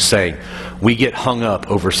jaded, I'm just saying, we get hung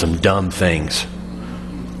up over some dumb things.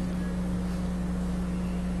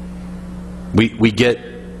 We get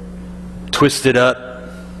twisted up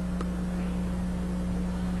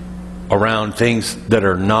around things that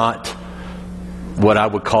are not what I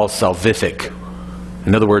would call salvific.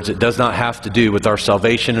 In other words, it does not have to do with our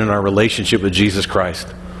salvation and our relationship with Jesus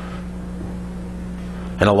Christ.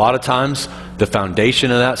 And a lot of times, the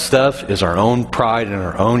foundation of that stuff is our own pride and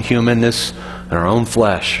our own humanness and our own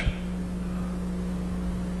flesh.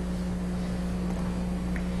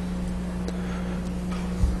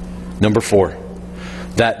 Number 4,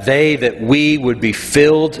 that we would be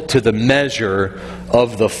filled to the measure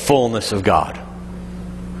of the fullness of God.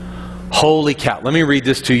 Holy cow. Let me read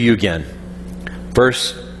this to you again.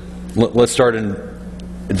 Let's start in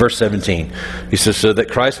verse 17. He says, so that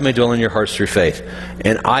Christ may dwell in your hearts through faith.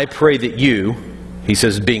 And I pray that you, he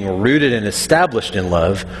says, being rooted and established in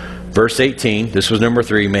love. Verse 18, this was number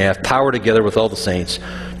 3, may have power together with all the saints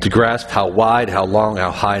to grasp how wide, how long, how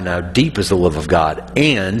high, and how deep is the love of God.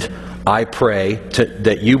 And I pray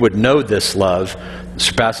that you would know this love,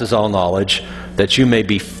 surpasses all knowledge, that you may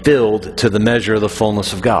be filled to the measure of the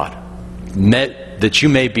fullness of God. That you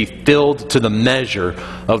may be filled to the measure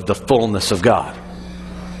of the fullness of God.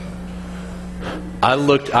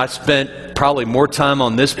 I spent probably more time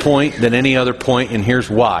on this point than any other point, and here's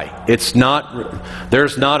why. There's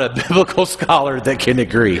not a biblical scholar that can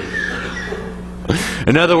agree.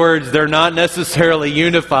 In other words, they're not necessarily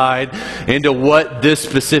unified into what this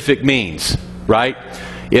specific means, right?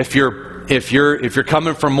 If you're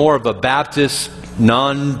coming from more of a Baptist,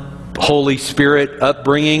 non-Holy Spirit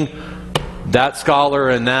upbringing, that scholar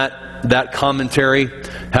and that commentary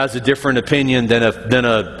has a different opinion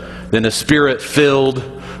than a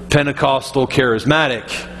Spirit-filled Pentecostal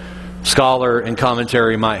charismatic scholar and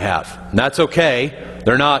commentary might have. And that's okay.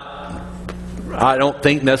 I don't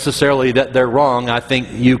think necessarily that they're wrong. I think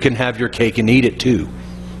you can have your cake and eat it too.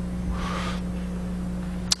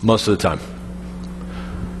 Most of the time.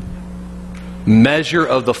 Measure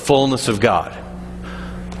of the fullness of God.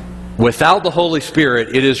 Without the Holy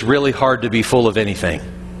Spirit, it is really hard to be full of anything.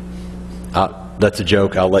 That's a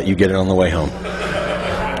joke. I'll let you get it on the way home.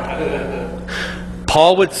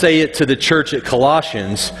 Paul would say it to the church at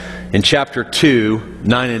Colossians in chapter 2,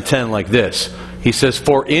 9 and 10 like this. He says,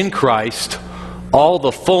 for in Christ, all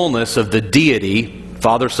the fullness of the deity,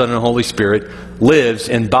 Father, Son, and Holy Spirit, lives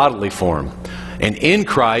in bodily form. And in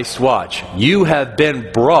Christ, watch, you have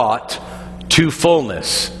been brought to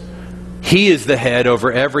fullness. He is the head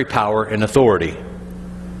over every power and authority.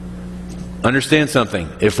 Understand something.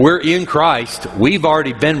 If we're in Christ, we've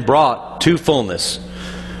already been brought to fullness.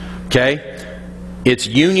 Okay? It's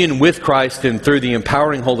union with Christ and through the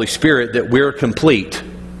empowering Holy Spirit that we're complete.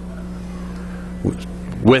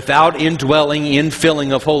 Without indwelling,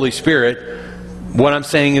 infilling of Holy Spirit, what I'm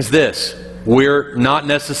saying is this: we're not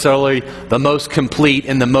necessarily the most complete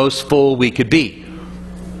and the most full we could be.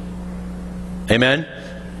 Amen?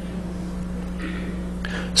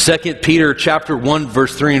 2 Peter chapter 1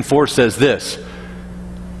 verse 3 and 4 says this: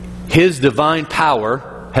 His divine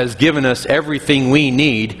power has given us everything we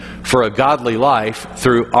need for a godly life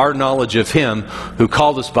through our knowledge of Him who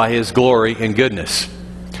called us by His glory and goodness.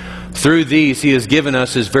 Through these He has given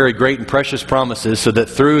us His very great and precious promises, so that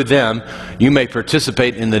through them you may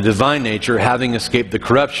participate in the divine nature, having escaped the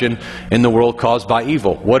corruption in the world caused by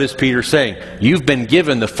evil. What is Peter saying? You've been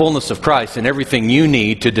given the fullness of Christ and everything you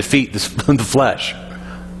need to defeat the flesh.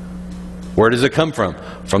 Where does it come from?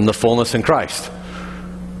 From the fullness in Christ.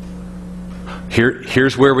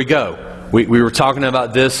 Here's where we go. We were talking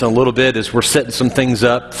about this a little bit as we're setting some things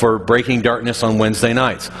up for Breaking Darkness on Wednesday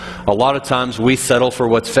nights. A lot of times we settle for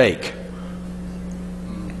what's fake.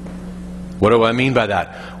 What do I mean by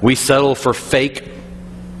that? We settle for fake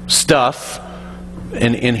stuff,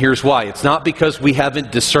 and here's why. It's not because we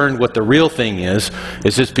haven't discerned what the real thing is.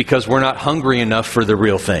 It's just because we're not hungry enough for the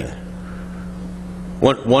real thing.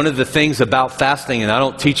 One of the things about fasting, and I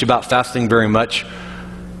don't teach about fasting very much.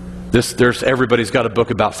 Everybody's got a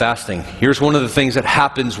book about fasting. Here's one of the things that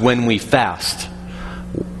happens when we fast.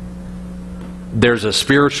 There's a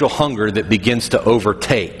spiritual hunger that begins to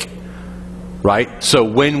overtake. Right? So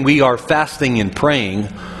when we are fasting and praying,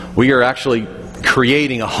 we are actually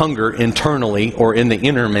creating a hunger internally or in the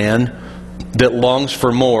inner man that longs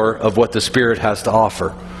for more of what the Spirit has to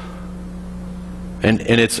offer. And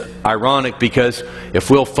it's ironic because if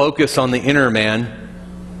we'll focus on the inner man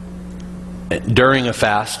during a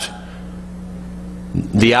fast,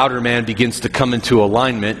 the outer man begins to come into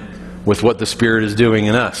alignment with what the Spirit is doing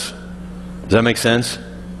in us. Does that make sense?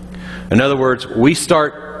 In other words, we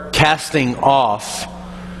start casting off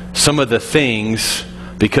some of the things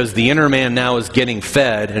because the inner man now is getting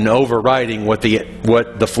fed and overriding what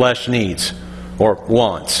the flesh needs or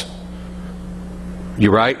wants.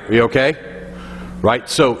 You right? Are you okay? Right?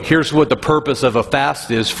 So here's what the purpose of a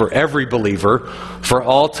fast is for every believer, for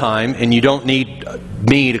all time, and you don't need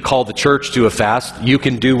me to call the church to a fast. You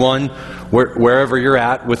can do one wherever you're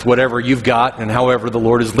at with whatever you've got and however the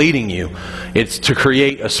Lord is leading you. It's to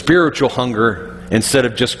create a spiritual hunger instead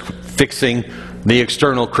of just fixing the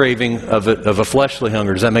external craving of a fleshly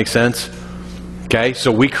hunger. Does that make sense? Okay,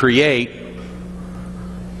 so we create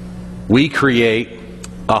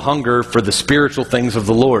a hunger for the spiritual things of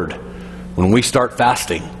the Lord when we start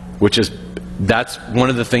fasting, that's one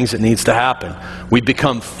of the things that needs to happen. We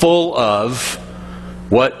become full of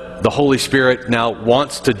what the Holy Spirit now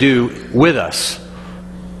wants to do with us.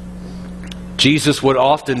 Jesus would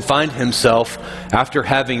often find himself, after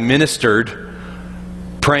having ministered,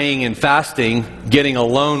 praying and fasting, getting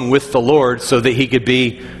alone with the Lord so that he could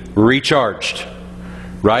be recharged.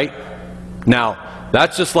 Right? Now,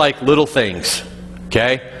 that's just like little things.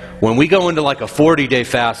 Okay? When we go into like a 40-day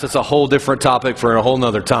fast, that's a whole different topic for a whole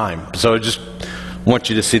nother time. So I just want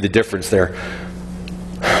you to see the difference there.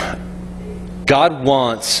 God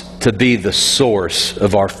wants to be the source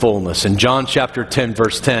of our fullness. In John chapter 10,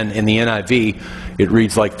 verse 10, in the NIV, it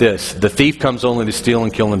reads like this: "The thief comes only to steal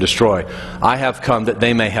and kill and destroy. I have come that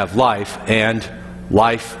they may have life, and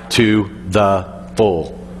life to the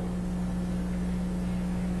full."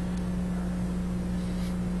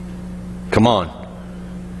 Come on.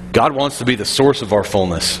 God wants to be the source of our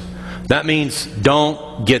fullness. That means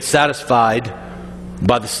don't get satisfied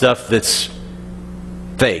by the stuff that's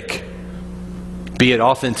fake. Be it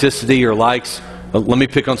authenticity or likes. Let me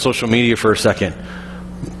pick on social media for a second.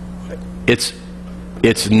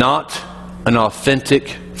 It's not an authentic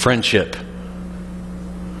friendship.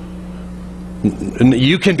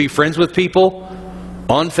 You can be friends with people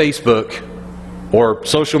on Facebook or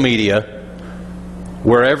social media,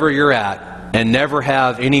 wherever you're at, and never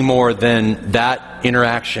have any more than that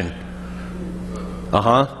interaction.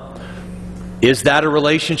 Is that a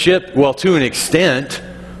relationship? Well, to an extent.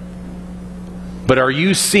 But are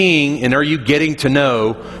you seeing and are you getting to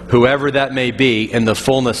know whoever that may be in the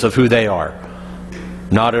fullness of who they are?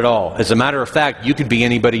 Not at all. As a matter of fact, you can be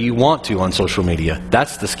anybody you want to on social media.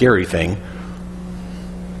 That's the scary thing.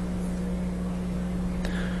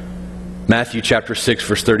 Matthew chapter 6,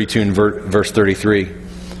 verse 32 and verse 33.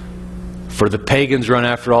 "For the pagans run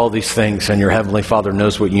after all these things, and your heavenly Father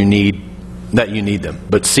knows what you need, that you need them.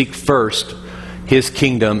 But seek first His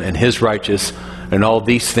kingdom and His righteousness, and all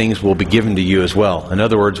these things will be given to you as well." In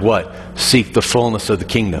other words, what? Seek the fullness of the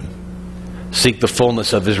kingdom. Seek the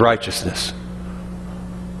fullness of His righteousness.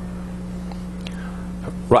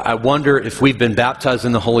 I wonder if we've been baptized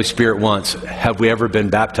in the Holy Spirit once, have we ever been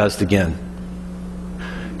baptized again?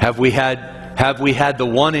 Have we had the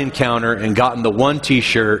one encounter and gotten the one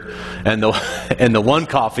t-shirt and the one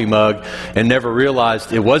coffee mug and never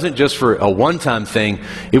realized it wasn't just for a one-time thing,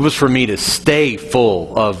 it was for me to stay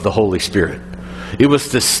full of the Holy Spirit. It was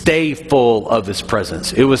to stay full of His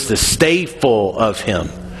presence. It was to stay full of Him.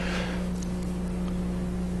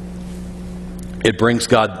 It brings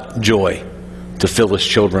God joy to fill His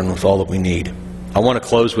children with all that we need. I want to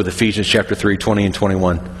close with Ephesians chapter 3, 20 and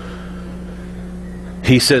 21.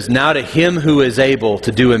 He says, "Now to Him who is able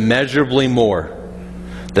to do immeasurably more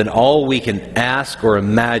than all we can ask or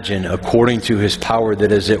imagine, according to His power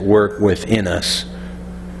that is at work within us.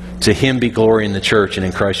 To Him be glory in the church and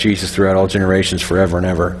in Christ Jesus throughout all generations, forever and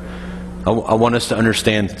ever." I want us to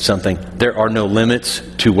understand something. There are no limits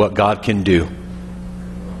to what God can do.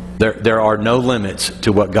 There are no limits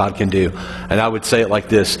to what God can do. And I would say it like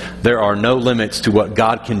this: there are no limits to what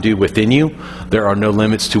God can do within you. There are no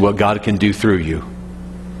limits to what God can do through you.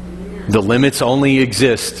 The limits only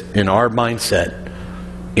exist in our mindset,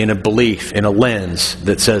 in a belief, in a lens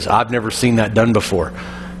that says, I've never seen that done before.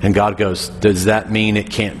 And God goes, does that mean it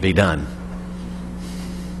can't be done?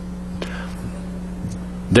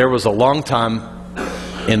 There was a long time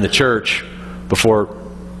in the church before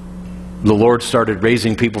the Lord started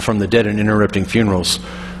raising people from the dead and interrupting funerals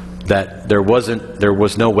that there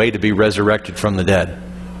was no way to be resurrected from the dead.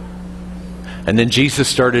 And then Jesus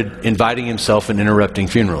started inviting Himself and interrupting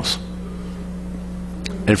funerals.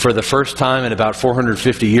 And for the first time in about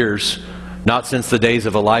 450 years, not since the days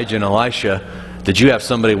of Elijah and Elisha, did you have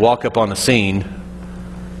somebody walk up on the scene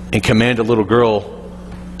and command a little girl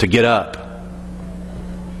to get up.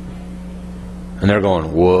 And they're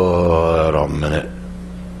going, wait a minute.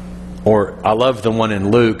 Or I love the one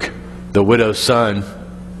in Luke, the widow's son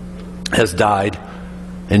has died,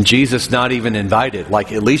 and Jesus not even invited.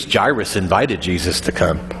 Like, at least Jairus invited Jesus to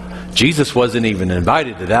come. Jesus wasn't even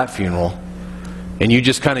invited to that funeral. And you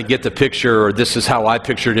just kind of get the picture, or this is how I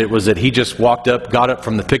pictured it, was that he just walked up, got up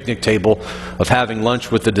from the picnic table of having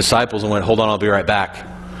lunch with the disciples and went, hold on, I'll be right back.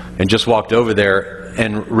 And just walked over there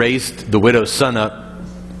and raised the widow's son up.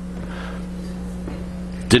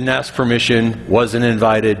 Didn't ask permission, wasn't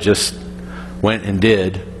invited, just went and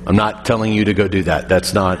did. I'm not telling you to go do that.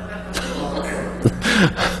 That's not.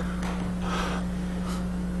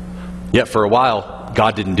 Yet for a while,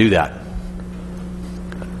 God didn't do that.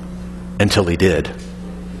 Until He did.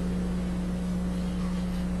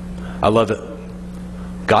 I love it.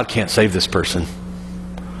 God can't save this person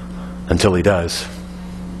until He does.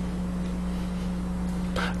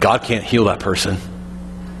 God can't heal that person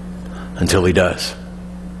until He does.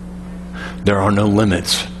 There are no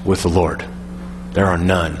limits with the Lord. There are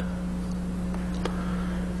none.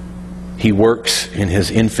 He works in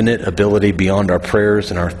His infinite ability beyond our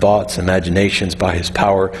prayers and our thoughts, imaginations, by His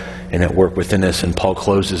power and at work within us. And Paul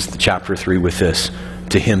closes the chapter 3 with this: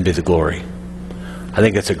 to Him be the glory. I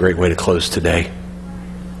think that's a great way to close today.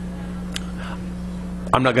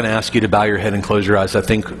 I'm not going to ask you to bow your head and close your eyes. I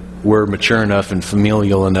think we're mature enough and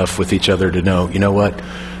familial enough with each other to know, you know what?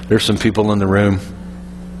 There's some people in the room,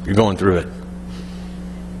 you're going through it.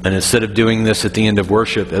 And instead of doing this at the end of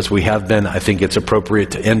worship, as we have been, I think it's appropriate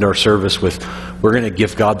to end our service with, we're going to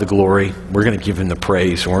give God the glory, we're going to give Him the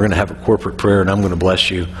praise, and we're going to have a corporate prayer, and I'm going to bless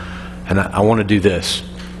you. And I want to do this.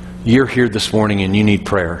 You're here this morning and you need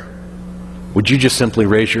prayer. Would you just simply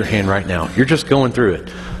raise your hand right now? You're just going through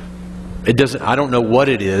it. I don't know what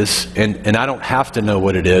it is, and I don't have to know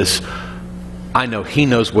what it is. I know He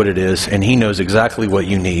knows what it is, and He knows exactly what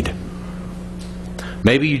you need.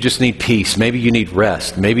 Maybe you just need peace. Maybe you need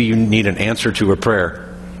rest. Maybe you need an answer to a prayer.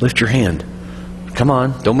 Lift your hand. Come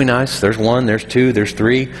on, don't be nice. There's one, there's two, there's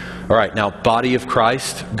three. All right, now, body of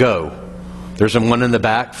Christ, go. There's one in the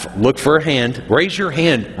back. Look for a hand. Raise your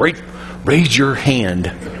hand. Raise your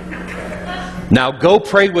hand. Now go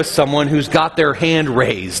pray with someone who's got their hand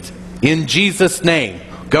raised. In Jesus' name,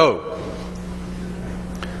 go.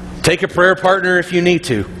 Take a prayer partner if you need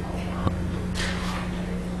to.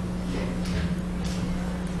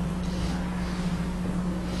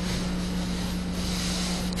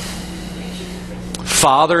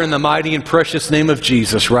 Father, in the mighty and precious name of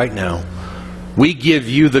Jesus right now, we give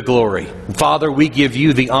You the glory. Father, we give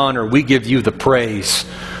You the honor. We give You the praise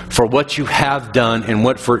for what You have done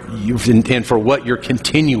and for what You're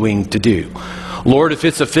continuing to do. Lord, if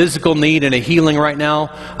it's a physical need and a healing right now,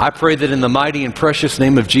 I pray that in the mighty and precious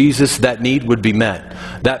name of Jesus, that need would be met.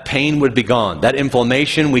 That pain would be gone. That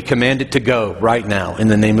inflammation, we command it to go right now in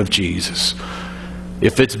the name of Jesus.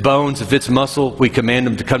 If it's bones, if it's muscle, we command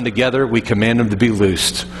them to come together. We command them to be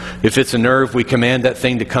loosed. If it's a nerve, we command that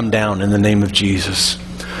thing to come down in the name of Jesus.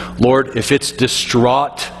 Lord, if it's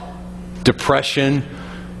distraught, depression,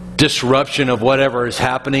 disruption of whatever is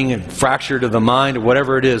happening, and fracture to the mind, or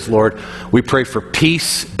whatever it is, Lord, we pray for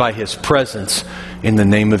peace by His presence in the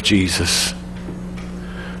name of Jesus.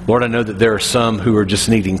 Lord, I know that there are some who are just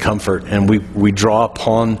needing comfort, and we draw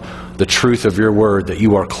upon the truth of your word that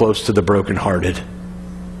you are close to the brokenhearted.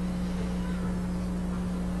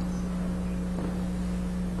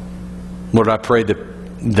 Lord, I pray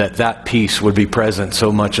that peace would be present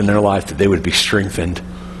so much in their life that they would be strengthened.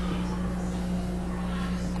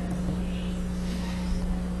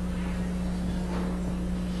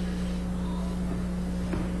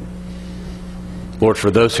 Lord,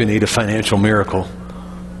 for those who need a financial miracle,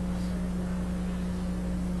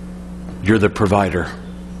 you're the provider.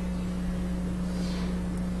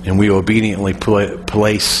 And we obediently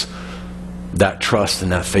place that trust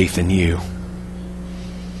and that faith in you.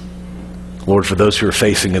 Lord, for those who are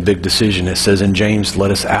facing a big decision, it says in James, let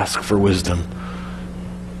us ask for wisdom.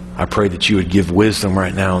 I pray that you would give wisdom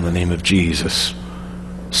right now in the name of Jesus.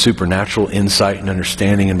 Supernatural insight and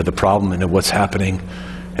understanding into the problem and into what's happening,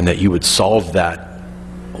 and that you would solve that,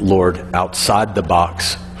 Lord, outside the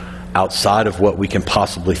box, outside of what we can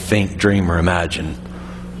possibly think, dream, or imagine.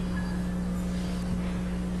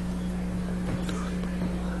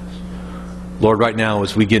 Lord, right now,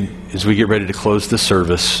 as we get ready to close the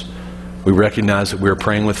service, we recognize that we're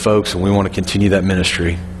praying with folks and we want to continue that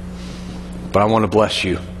ministry. But I want to bless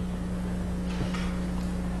you.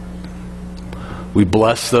 We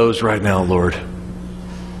bless those right now, Lord,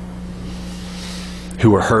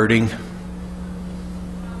 who are hurting.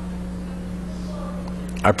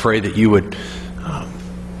 I pray that you would,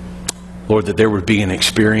 Lord, that there would be an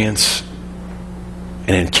experience,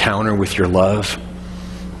 an encounter with your love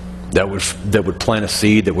that would plant a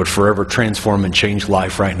seed that would forever transform and change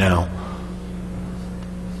life right now.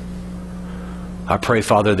 I pray,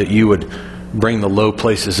 Father, that you would bring the low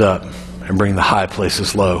places up and bring the high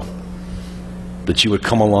places low. That you would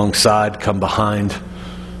come alongside, come behind,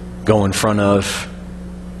 go in front of,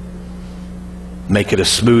 make it a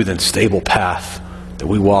smooth and stable path that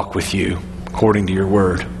we walk with you according to your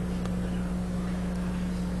word.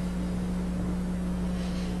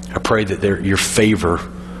 I pray that your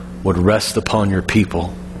favor would rest upon your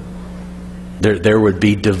people. There would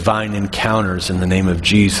be divine encounters in the name of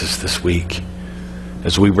Jesus this week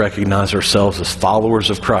as we recognize ourselves as followers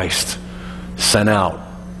of Christ, sent out,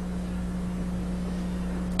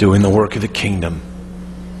 doing the work of the kingdom.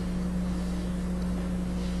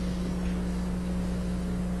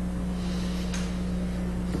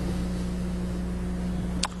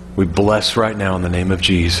 We bless right now in the name of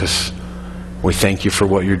Jesus. We thank you for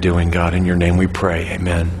what you're doing, God. In your name we pray.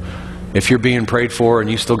 Amen. If you're being prayed for and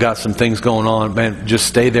you still got some things going on, man, just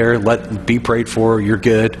stay there. Be prayed for. You're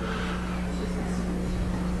good.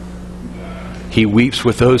 He weeps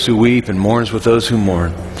with those who weep and mourns with those who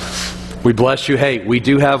mourn. We bless you. Hey, we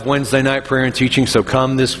do have Wednesday night prayer and teaching, so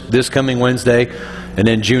come this coming Wednesday. And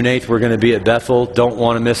then June 8th, we're going to be at Bethel. Don't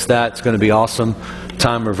want to miss that. It's going to be awesome.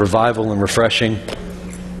 Time of revival and refreshing.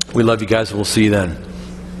 We love you guys. We'll see you then.